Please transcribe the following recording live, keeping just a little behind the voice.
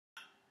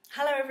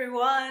Hello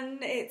everyone,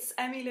 it's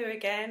Emmylou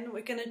again.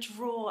 We're going to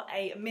draw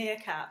a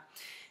meerkat.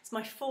 It's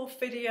my fourth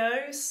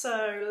video,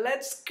 so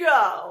let's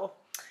go!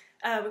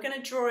 We're going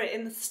to draw it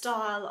in the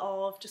style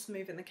of, just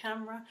moving the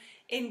camera,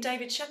 in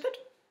David Shepherd.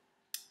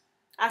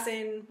 As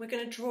in, we're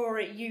going to draw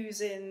it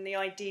using the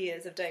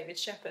ideas of David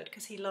Shepherd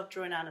because he loved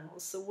drawing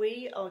animals. So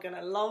we are going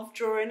to love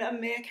drawing a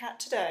meerkat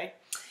today.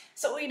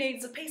 So all you need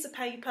is a piece of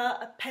paper,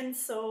 a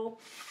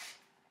pencil,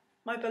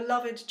 my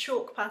beloved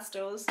chalk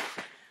pastels.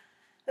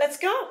 Let's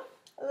go!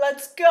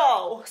 Let's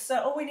go! So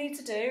all we need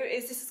to do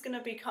is, this is going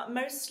to be cut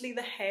mostly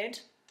the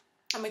head,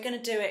 and we're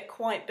going to do it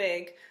quite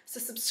big. So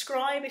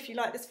subscribe if you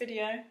like this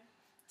video.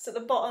 So at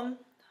the bottom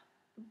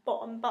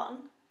button,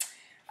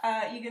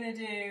 you're going to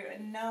do a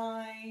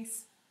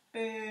nice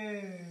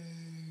big,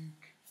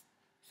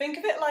 think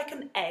of it like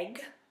an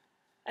egg.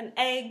 An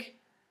egg,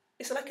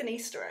 it's like an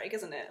Easter egg,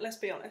 isn't it? Let's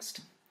be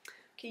honest.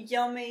 Okay,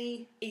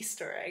 yummy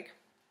Easter egg.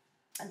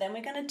 And then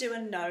we're going to do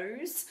a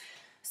nose.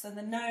 So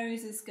the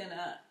nose is going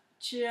to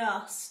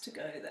just to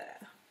go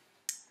there.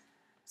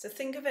 So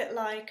think of it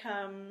like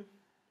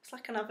it's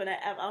like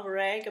another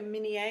egg, a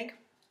mini egg,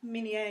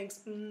 mini eggs.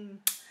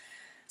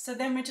 So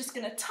then we're just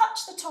going to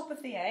touch the top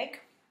of the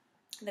egg,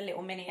 the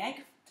little mini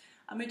egg,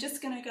 and we're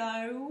just going to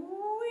go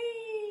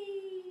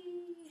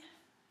wee.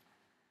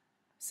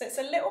 So it's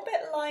a little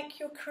bit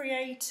like you're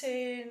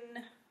creating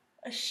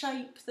a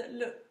shape that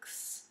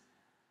looks,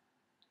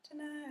 I don't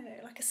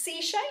know, like a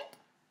C shape.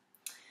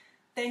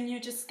 Then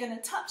you're just going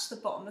to touch the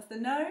bottom of the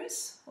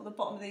nose, or the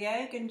bottom of the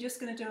egg, and just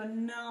going to do a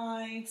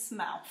nice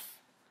mouth.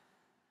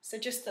 So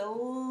just a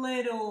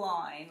little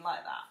line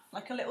like that,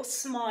 like a little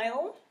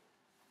smile.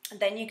 And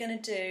then you're going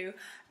to do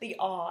the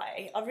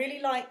eye. I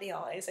really like the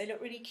eyes, they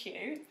look really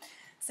cute.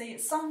 So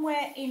it's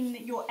somewhere in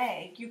your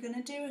egg, you're going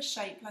to do a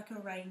shape like a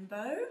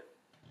rainbow.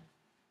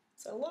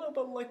 So a little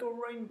bit like a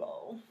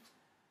rainbow.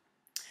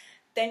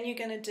 Then you're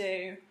going to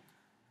do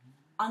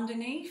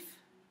underneath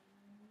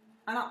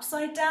an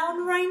upside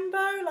down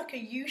rainbow, like a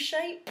U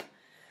shape.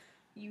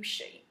 U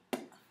shape.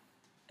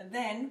 And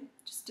then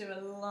just do a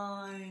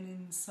line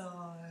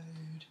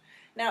inside.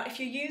 Now if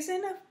you're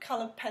using a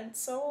coloured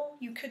pencil,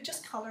 you could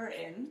just colour it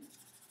in.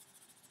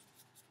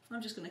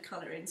 I'm just going to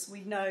colour it in so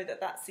we know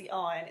that that's the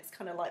eye and it's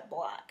kind of like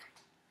black.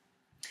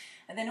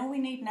 And then all we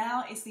need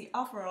now is the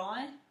other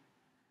eye.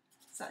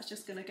 So that's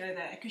just going to go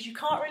there, because you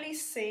can't really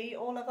see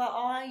all of that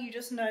eye, you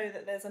just know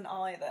that there's an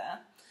eye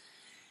there.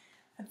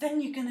 And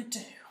then you're going to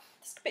do,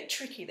 it's a bit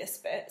tricky this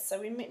bit, so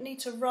we need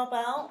to rub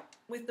out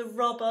with the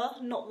rubber,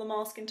 not the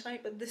masking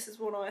tape, but this is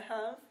what I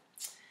have.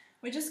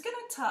 We're just going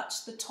to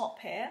touch the top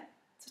here,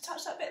 so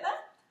touch that bit there,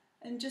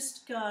 and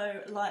just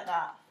go like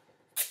that.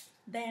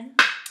 Then,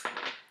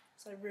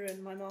 so I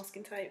ruined my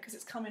masking tape because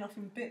it's coming off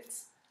in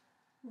bits.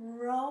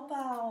 Rub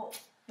out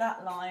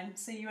that line,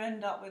 so you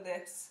end up with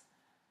this.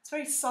 It's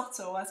very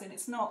subtle, as in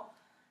it's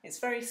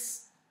very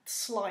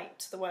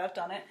slight the way I've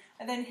done it.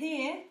 And then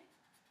here,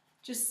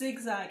 just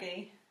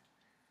zigzaggy.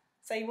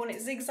 So you want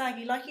it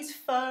zigzaggy, like he's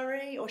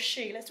furry, or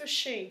she. Let's do a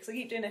she, because I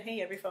keep doing a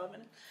he every 5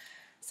 minutes.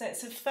 So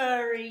it's a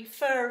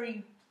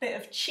furry bit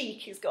of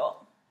cheek he's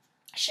got.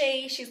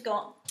 She's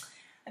got.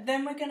 And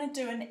then we're going to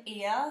do an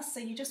ear, so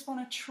you just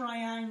want a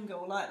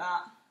triangle like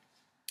that.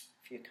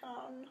 If you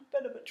can, a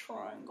bit of a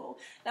triangle.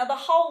 Now the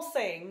whole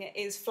thing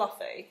is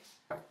fluffy.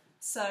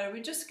 So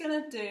we're just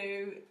going to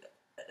do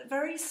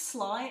very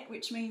slight,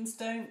 which means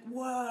don't,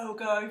 whoa,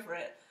 go over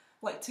it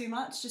like too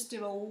much. Just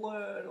do a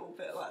little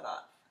bit like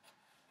that.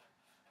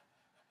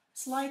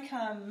 It's like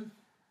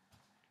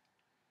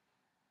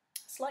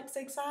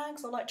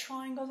zigzags or like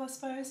triangles, I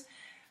suppose.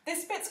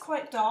 This bit's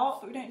quite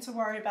dark, but we don't need to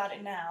worry about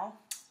it now.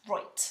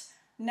 Right,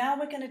 now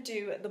we're going to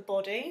do the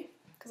body,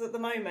 because at the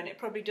moment it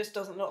probably just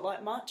doesn't look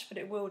like much, but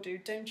it will do,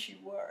 don't you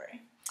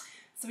worry.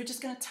 So we're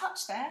just going to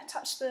touch there,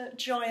 touch the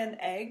giant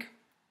egg,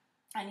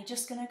 and you're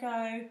just going to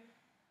go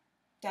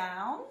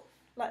down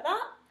like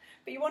that.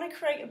 But you want to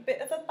create a bit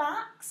of a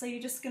back, so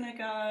you're just going to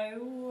go,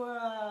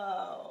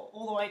 whoa,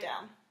 all the way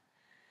down.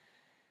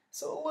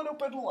 So a little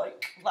bit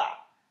like that.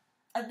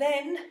 And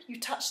then you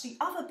touch the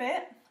other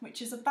bit, which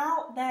is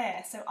about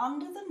there. So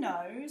under the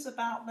nose,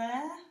 about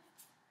there,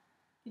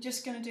 you're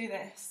just going to do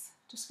this.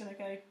 Just going to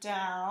go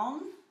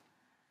down.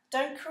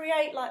 Don't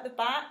create like the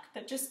back,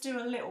 but just do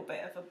a little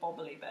bit of a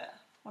bobbly bit.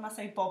 When I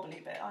say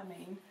bobbly bit, I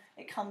mean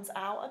it comes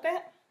out a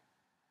bit.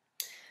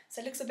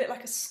 So it looks a bit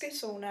like a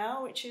skittle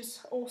now, which is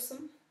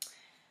awesome.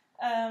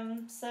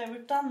 So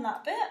we've done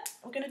that bit.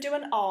 We're going to do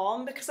an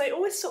arm, because they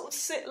always sort of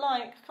sit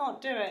like, I can't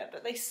do it,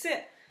 but they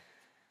sit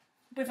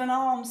with an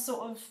arm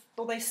sort of,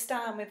 or they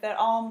stand with their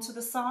arm to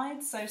the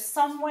side. So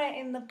somewhere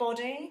in the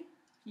body,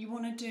 you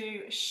want to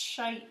do a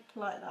shape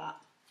like that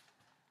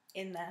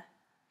in there.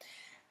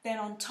 Then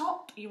on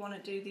top, you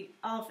want to do the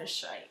other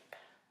shape.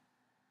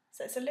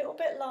 So it's a little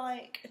bit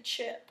like a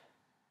chip.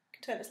 I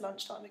can tell it's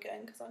lunchtime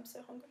again because I'm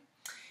so hungry.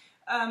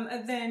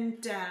 And then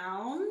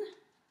down,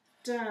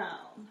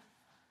 down.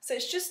 So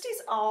it's just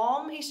his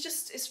arm.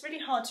 It's really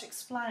hard to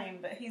explain,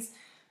 but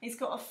he's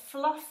got a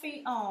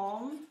fluffy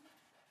arm,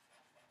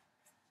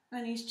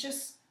 and he's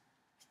just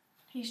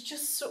he's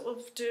just sort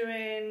of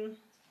doing,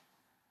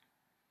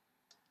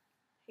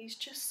 he's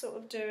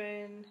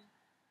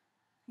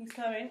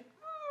going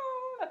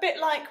a bit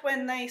like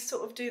when they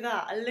sort of do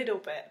that, a little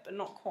bit, but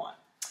not quite.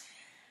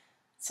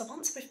 So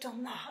once we've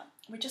done that,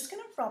 we're just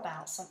going to rub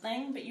out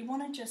something, but you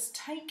want to just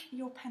take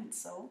your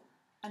pencil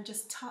and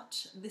just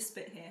touch this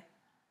bit here,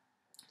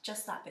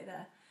 just that bit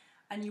there.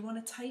 And you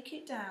want to take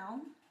it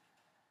down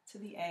to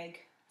the egg.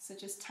 So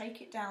just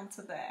take it down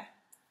to there,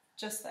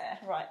 just there.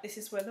 Right, this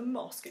is where the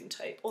masking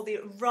tape or the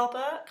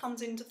rubber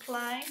comes into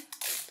play.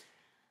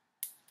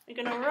 You're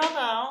going to rub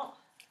out,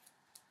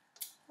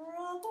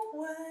 rub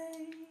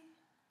away.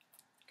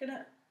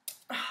 Gonna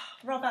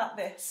rub out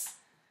this.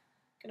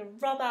 Gonna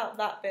rub out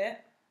that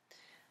bit.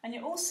 And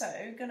you're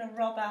also going to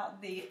rub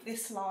out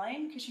this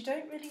line because you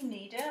don't really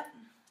need it.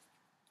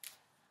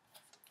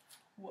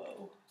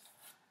 Whoa.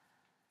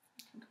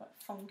 Looking quite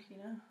funky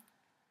now.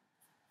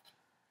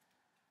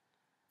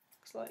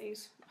 Looks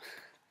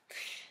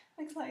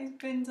like he's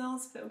been to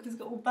hospital because he's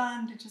got all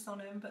bandages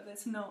on him, but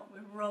it's not.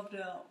 We've rubbed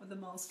it out with the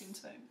masking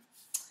tape.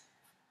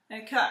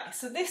 Okay,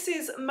 so this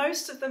is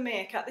most of the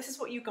meerkat. This is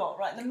what you got,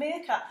 right? The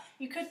meerkat,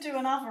 you could do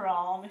another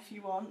arm if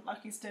you want,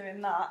 like he's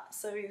doing that.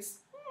 So he's...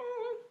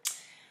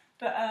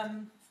 But, what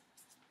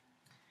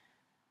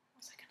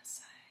was I going to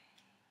say?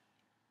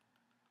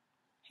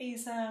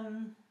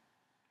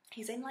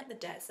 He's in like the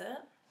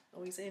desert,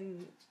 or he's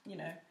in, you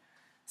know,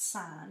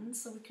 sand,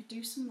 so we could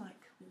do some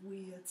like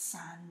weird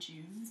sand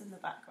dunes in the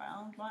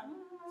background, like,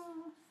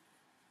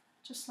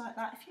 just like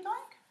that if you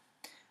like.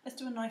 Let's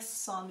do a nice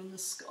sun in the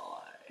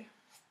sky.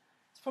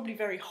 It's probably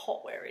very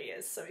hot where he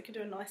is, so we could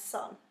do a nice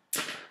sun.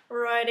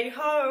 Righty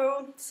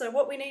ho! So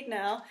what we need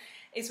now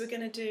is we're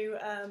going to do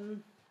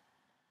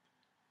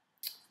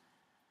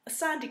a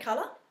sandy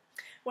colour.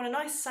 Want a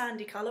nice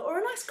sandy colour or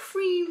a nice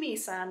creamy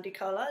sandy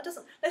colour. It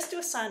doesn't. Let's do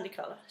a sandy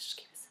colour. Let's just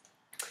keep this.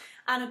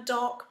 And a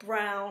dark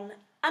brown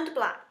and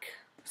black.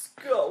 Let's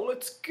go.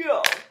 Let's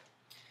go.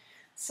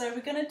 So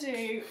we're going to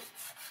do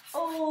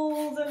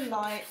all the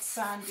light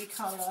sandy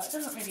colour. It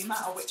doesn't really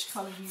matter which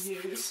colour you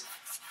use.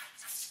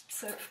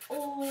 So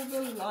all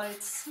the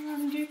light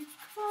sandy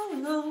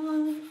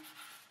colour.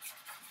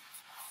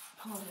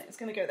 Pardon it. It's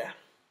going to go there.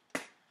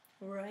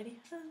 Righty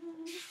ho.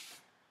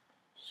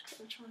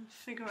 I'm trying to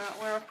figure out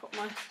where I put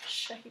my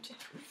shade.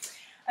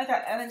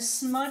 Okay, and then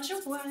smudge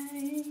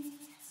away,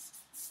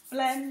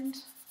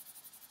 blend,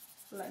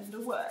 blend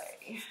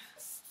away.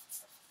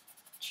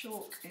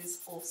 Chalk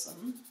is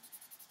awesome.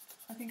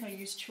 I think I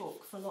use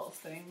chalk for a lot of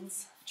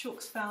things.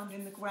 Chalk's found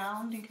in the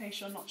ground, in case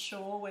you're not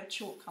sure where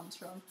chalk comes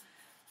from.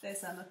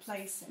 There's a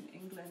place in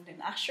England, in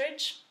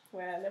Ashridge,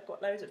 where they've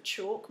got loads of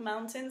chalk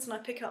mountains, and I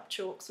pick up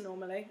chalks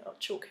normally, or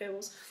chalk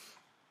hills.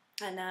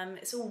 And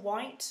it's all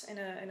white in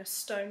a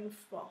stone,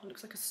 well, it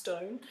looks like a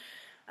stone,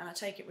 and I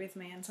take it with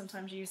me and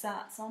sometimes use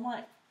that. So I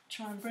might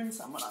try and bring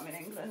some when I'm in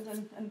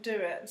England and do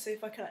it and see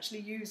if I can actually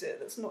use it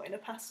that's not in a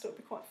pastel. It'll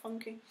be quite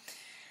funky.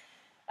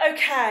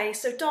 Okay,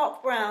 so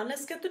dark brown.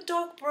 Let's get the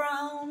dark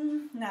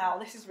brown. Now,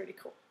 this is really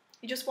cool.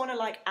 You just want to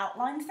like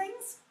outline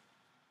things.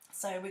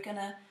 So we're going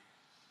to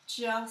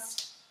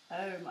just,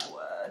 oh my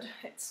word,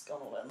 it's gone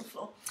all over the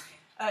floor.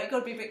 You've got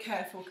to be a bit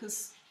careful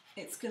because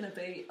it's going to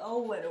be a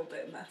little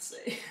bit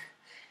messy.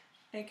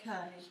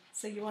 Okay,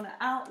 so you want to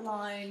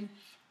outline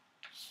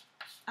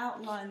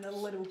the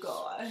little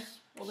guy,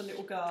 or the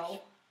little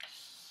girl,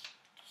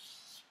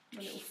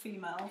 the little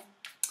female.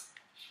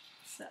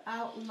 So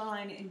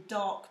outline it in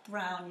dark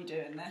brown,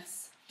 you're doing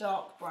this.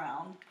 Dark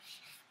brown.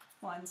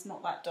 Mine's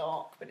not that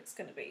dark, but it's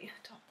going to be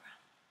dark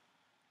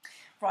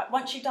brown. Right,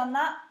 once you've done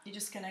that, you're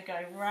just going to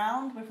go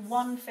round with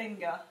one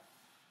finger.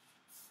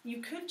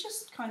 You could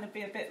just kind of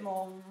be a bit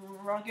more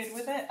rugged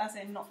with it, as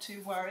in not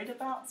too worried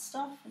about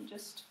stuff, and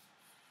just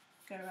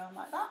go around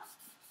like that.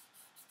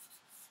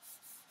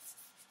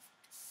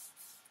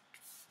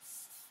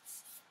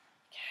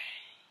 Okay.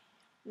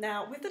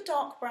 Now, with the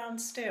dark brown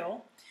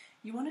still,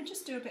 you want to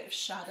just do a bit of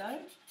shadow.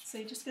 So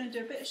you're just going to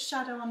do a bit of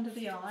shadow under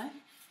the eye,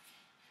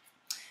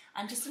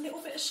 and just a little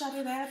bit of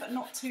shadow there, but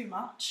not too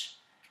much.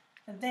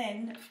 And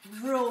then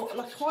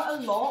like quite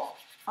a lot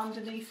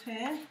underneath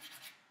here.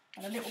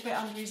 And a little bit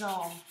under his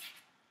arm.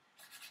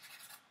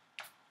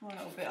 Oh, a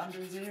little bit under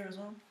his ear as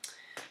well,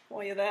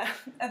 while you're there.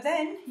 And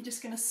then you're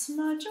just going to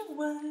smudge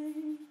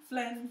away,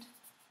 blend.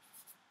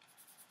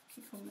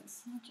 Keep on it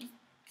smudging.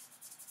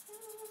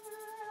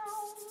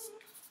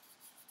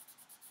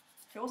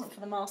 If it wasn't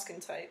for the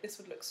masking tape, this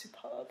would look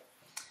superb.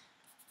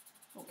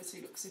 Obviously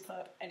it looks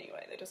superb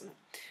anyway, though, doesn't it?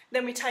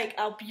 Then we take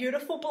our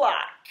beautiful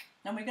black,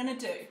 and we're going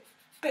to do a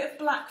bit of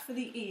black for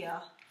the ear,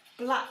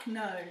 black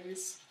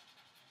nose,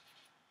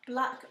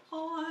 black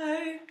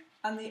eye,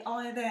 and the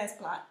eye there's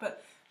black,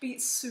 but be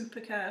super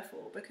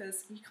careful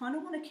because you kind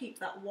of want to keep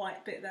that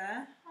white bit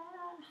there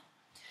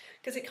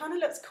because it kind of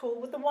looks cool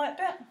with the white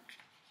bit.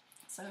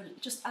 So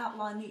just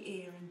outline the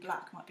ear in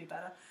black might be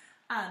better,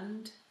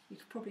 and you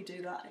could probably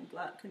do that in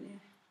black, couldn't you?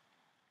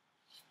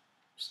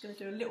 Just going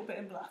to do a little bit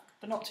in black,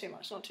 but not too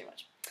much, not too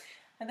much.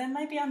 And then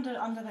maybe under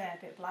there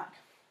a bit black.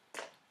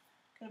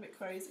 Got a bit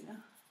crazy now.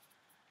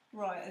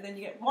 Right, and then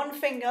you get one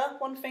finger,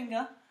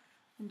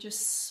 and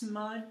just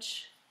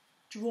smudge,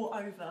 draw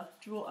over.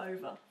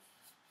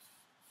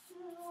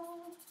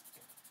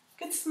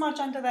 Good smudge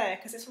under there,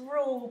 because it's a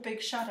real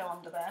big shadow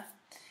under there.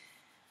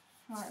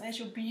 Right, there's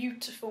your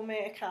beautiful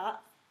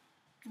meerkat.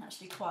 I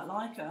actually quite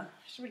like her.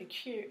 She's really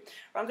cute.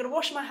 Right, I'm going to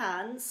wash my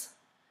hands,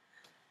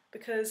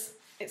 because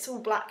it's all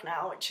black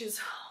now, which is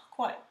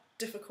quite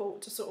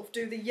difficult to sort of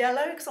do the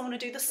yellow, because I want to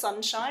do the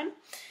sunshine.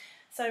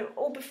 So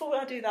before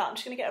I do that, I'm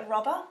just going to get a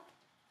rubber,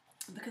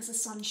 because the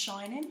sun's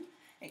shining.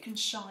 It can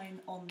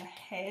shine on the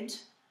head.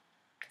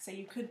 So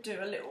you could do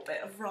a little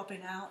bit of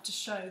rubbing out to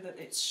show that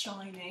it's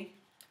shiny,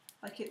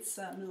 like it's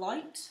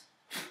light,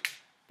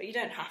 but you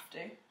don't have to.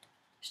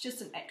 It's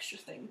just an extra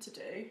thing to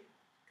do.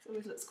 It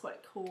always looks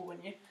quite cool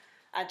when you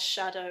add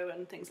shadow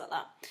and things like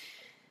that.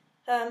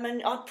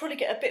 And I'd probably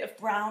get a bit of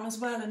brown as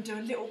well and do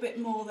a little bit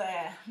more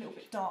there, a little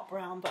bit dark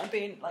brown, but I'm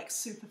being like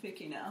super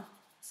picky now,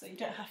 so you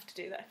don't have to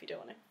do that if you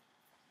don't want to.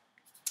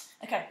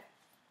 Okay,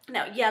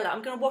 now yellow.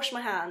 I'm going to wash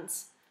my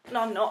hands.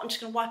 No, I'm not. I'm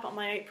just going to wipe up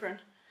my apron.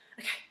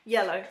 Okay,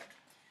 yellow.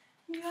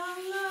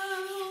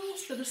 Yellow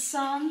for the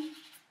sun.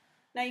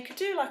 Now you could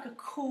do like a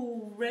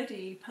cool,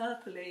 reddy,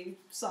 purpley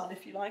sun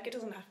if you like. It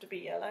doesn't have to be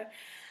yellow.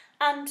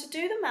 And to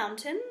do the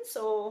mountains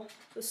or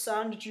the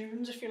sand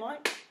dunes if you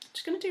like, I'm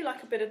just going to do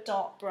like a bit of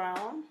dark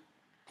brown.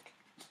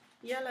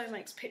 Yellow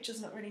makes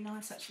pictures look really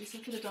nice actually, so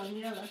I could have done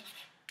yellow.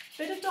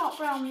 Bit of dark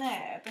brown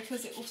there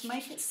because it will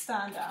make it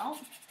stand out.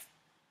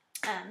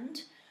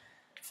 And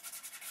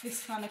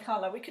this kind of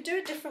colour. We could do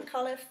a different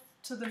colour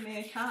to the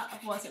meerkat,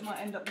 otherwise it might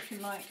end up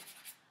looking like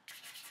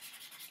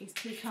it's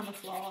too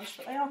camouflaged,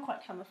 but they are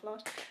quite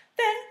camouflaged.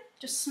 Then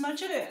just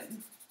smudge it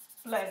in.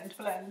 Blend.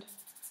 Like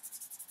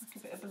a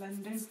bit of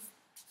blending.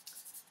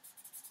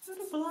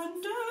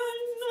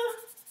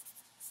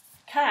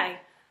 Okay,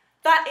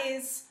 that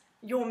is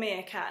your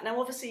meerkat. Now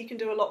obviously you can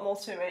do a lot more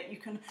to it. You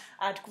can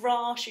add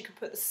grass, you can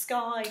put the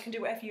sky, you can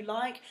do whatever you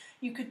like.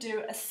 You could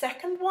do a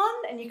second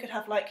one and you could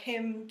have like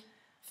him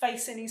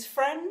facing his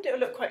friend. It would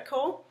look quite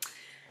cool.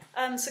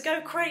 So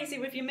go crazy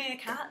with your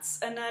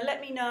meerkats and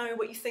let me know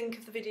what you think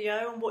of the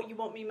video and what you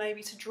want me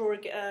maybe to draw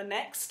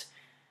next.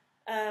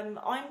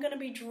 I'm going to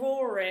be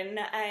drawing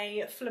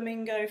a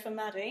flamingo for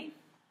Maddie,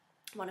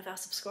 one of our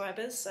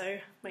subscribers, so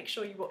make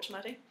sure you watch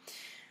Maddie.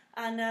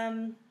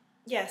 And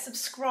yeah,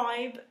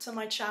 subscribe to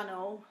my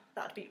channel,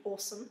 that'd be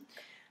awesome.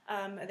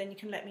 And then you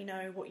can let me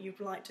know what you'd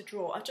like to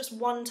draw. I've just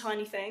one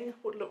tiny thing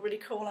would look really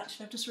cool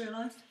actually, I've just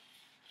realised.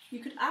 You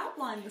could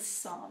outline the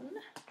sun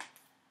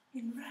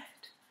in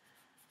red,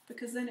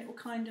 because then it will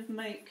kind of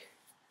make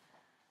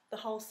the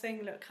whole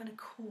thing look kind of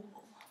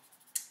cool.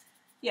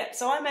 Yeah,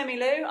 so I'm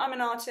Emmylou, I'm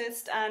an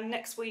artist, and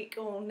next week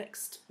or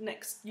next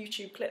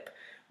YouTube clip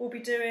we'll be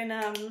doing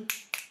a,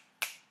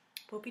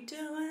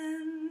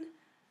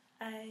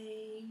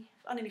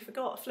 I nearly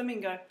forgot, a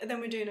flamingo, and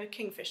then we're doing a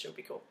kingfisher, it'll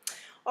be cool.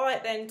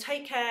 Alright then,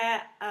 take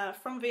care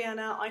from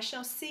Vienna, I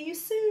shall see you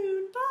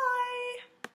soon, bye!